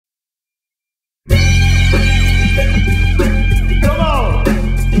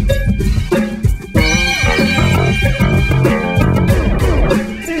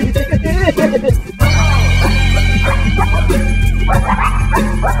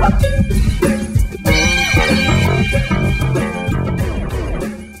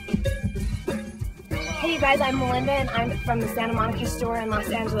Melinda, and I'm from the Santa Monica store in Los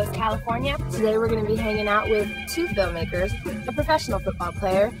Angeles, California. Today we're going to be hanging out with two filmmakers, a professional football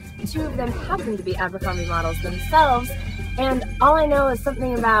player, two of them happen to be Abercrombie models themselves, and all I know is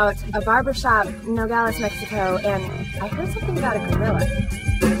something about a barbershop in Nogales, Mexico, and I heard something about a gorilla.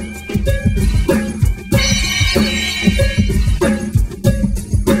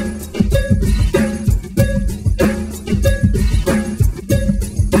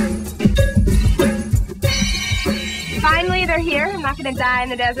 Finally, they're here. I'm not going to die in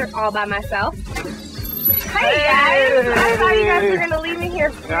the desert all by myself. Hey guys! I thought you guys were going to leave me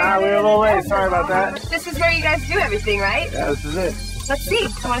here. Nah, we were a little late. Sorry about that. This is where you guys do everything, right? Yeah, this is it. Let's see. You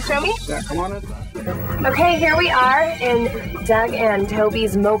want to show me? Yeah, come on in. Okay, here we are in Doug and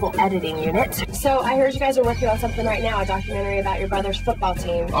Toby's mobile editing unit. So I heard you guys are working on something right now, a documentary about your brother's football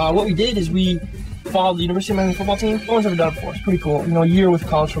team. What we did is we followed the University of Miami football team. No one's ever done it before. It's pretty cool. You know, a year with a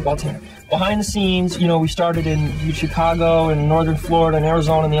college football team. Behind the scenes, you know, we started in Chicago and northern Florida and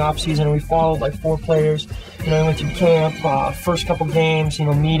Arizona in the off season, and we followed like 4 players. You know, we went through camp, first couple games, you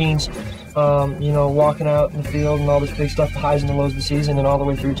know, meetings, you know, walking out in the field and all this big stuff, the highs and the lows of the season, and all the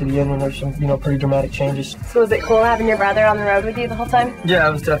way through to the end when there's some, you know, pretty dramatic changes. So was it cool having your brother on the road with you the whole time? Yeah,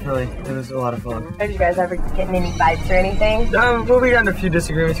 it was a lot of fun. Did you guys ever get in any fights or anything? Well, we got in a few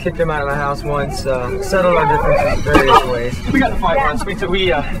disagreements, kicked him out of my house once, settled our differences in various ways. We got in a fight once.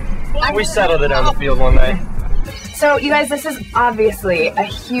 We settled it on the field one day. So you guys, this is obviously a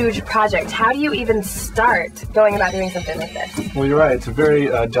huge project. How do you even start going about doing something like this? Well, you're right. It's a very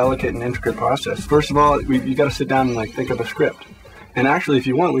delicate and intricate process. First of all, you got to sit down and like think of a script. And actually, if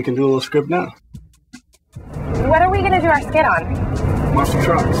you want, we can do a little script now. What are we going to do our skit on? Monster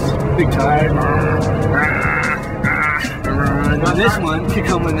trucks, big tire. On this one, you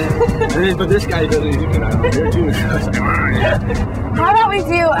come in there. But this guy doesn't even get out here too. How about we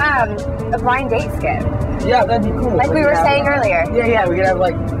do a blind date skit? Yeah, that'd be cool. Like we were saying earlier. Yeah, we could have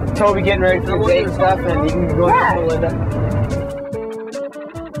like Toby getting ready for the date and stuff, and you can go Yeah. with Melinda.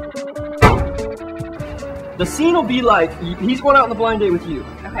 The scene will be like, he's going out on the blind date with you.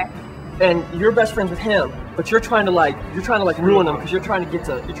 Okay. And you're best friends with him, but you're trying to ruin him because you're trying to get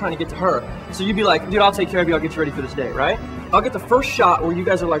to her. So you'd be like, dude, I'll take care of you. I'll get you ready for this date, right? I'll get the first shot where you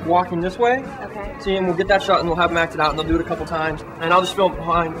guys are like walking this way. Okay. See, and we'll get that shot and we'll have them act it out and they'll do it a couple times. And I'll just film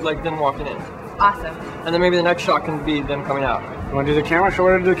behind like them walking in. Awesome. And then maybe the next shot can be them coming out. You want to do the camera? Show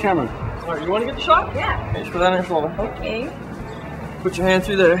her to do the camera. All right, you want to get the shot? Yeah. Okay, just put that in your shoulder. Okay. Put your hand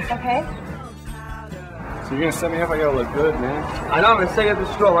through there. Okay. So you're gonna set me up? I gotta look good, man. I know, I'm gonna set you up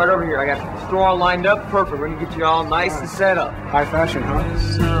the straw right over here. I got the straw all lined up, perfect. We're gonna get you all nice and set up. High fashion, huh?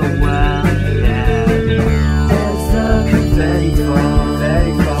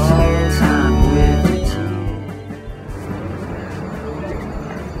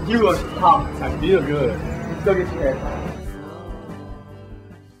 You look hot. I feel good. Let's go get your hair.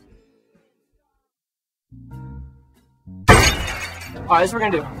 Alright, this is what we're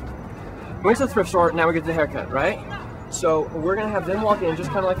gonna do. We went to the thrift store, now we get the haircut, right? So we're gonna have them walk in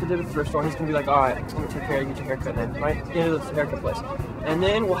just kinda like they did at the thrift store, and he's gonna be like, alright, I'm gonna take care of you, get your haircut then, right? Get into the haircut place. And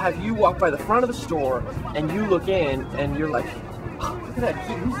then we'll have you walk by the front of the store and you look in and you're like, oh, look at that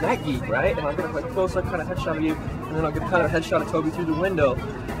geek, who's that geek, right? And I'll get a like close up kind of headshot of you, and then I'll get kind of a headshot of Toby through the window.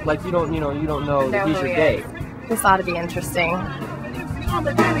 Like you don't know that he's your date. This ought to be interesting. On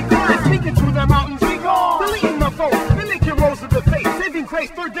the daily grind, sneaking through the mountains, we gone. Deleting the foes, the licking rolls to the face. Saving grace,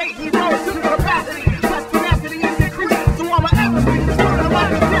 third date, he rose to the capacity. Plus tenacity is increased, so I'm an athlete. Restoring a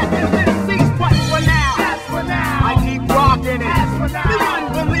lot of death and then cease. But for now, I keep rocking it. The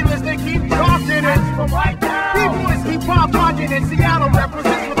unbelievers, they keep talking it. Right now, B-boys keep on rocking it. Seattle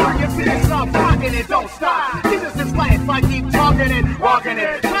represents the brilliant peace of rocking it. Don't stop. Jesus is life, I keep talking it, rocking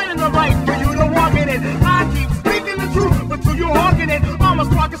it. Shining the light for you to walk in it. I keep speaking the truth until you're hawking it.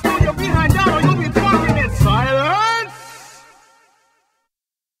 Almost rock and still you're behind down or you'll be talking it. Silence!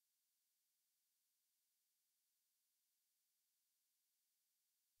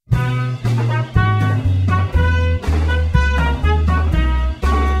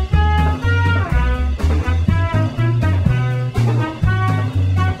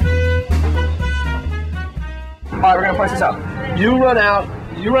 Alright, we're gonna place this out. You run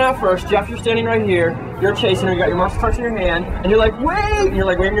out first. Jeff, you're standing right here. You're chasing her, you got your monster trucks in your hand, and you're like, wait! And you're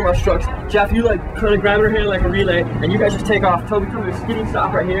like waving your monster trucks. Jeff, you like kind of grab her hand like a relay, and you guys just take off. Toby, come to a skidding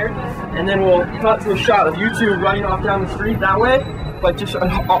stop right here, and then we'll cut to a shot of you two running off down the street that way, like just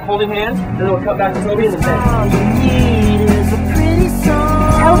holding hands, and then we'll cut back to Toby and then All you need is a pretty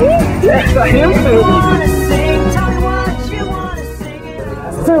song. Toby? yes, I am Toby! Tell me what you wanna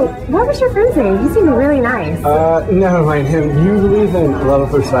sing. So, what was your friend's name? He seemed really nice. Never mind him. You believe in love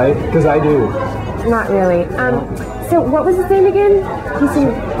at first sight? Because I do. Not really. So what was his name again? He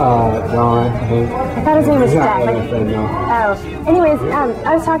seemed... John, I think. I thought his name was Jack. No. Oh. Anyways,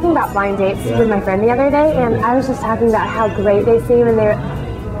 I was talking about blind dates with my friend the other day, and I was just talking about how great they seem, and they're...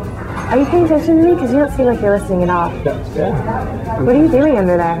 Are you paying attention to me? Because you don't seem like you're listening at all. Yeah. What are you doing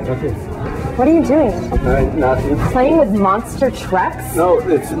under there? Okay. What are you doing? Nothing. Playing with monster trucks? No,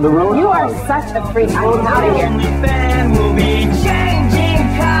 it's the road. You are such a freak. I'm out of here. Band will be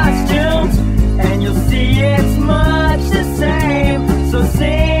changing costumes, and you'll see it's much the same. So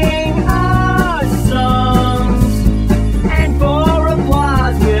sing our songs, and for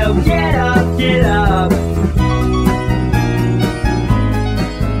applause we'll get up, get up.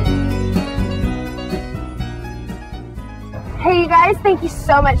 Hey you guys, thank you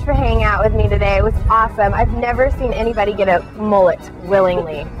so much for hanging out with me today. It was awesome. I've never seen anybody get a mullet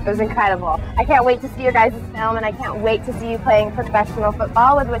willingly. It was incredible. I can't wait to see your guys' film, and I can't wait to see you playing professional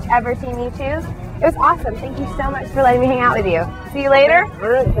football with whichever team you choose. It was awesome. Thank you so much for letting me hang out with you. See you later. All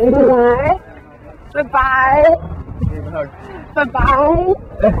right. Bye-bye. Bye-bye.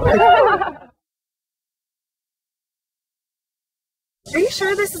 Are you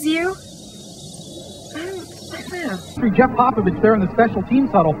sure this is you? Jeff Popovich there in the special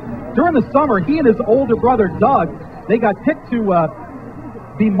teams huddle. During the summer, he and his older brother, Doug, they got picked to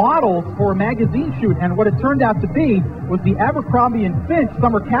be models for a magazine shoot, and what it turned out to be was the Abercrombie and Fitch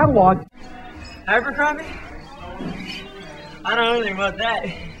summer catalog. Abercrombie? I don't know anything about that.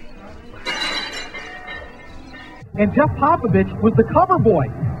 And Jeff Popovich was the cover boy.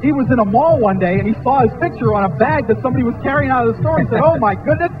 He was in a mall one day, and he saw his picture on a bag that somebody was carrying out of the store. He said, "Oh my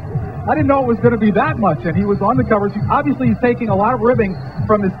goodness, I didn't know it was going to be that much," and he was on the covers. Obviously, he's taking a lot of ribbing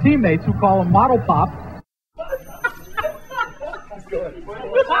from his teammates who call him Model Pop.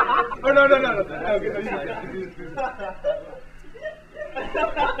 Oh, no.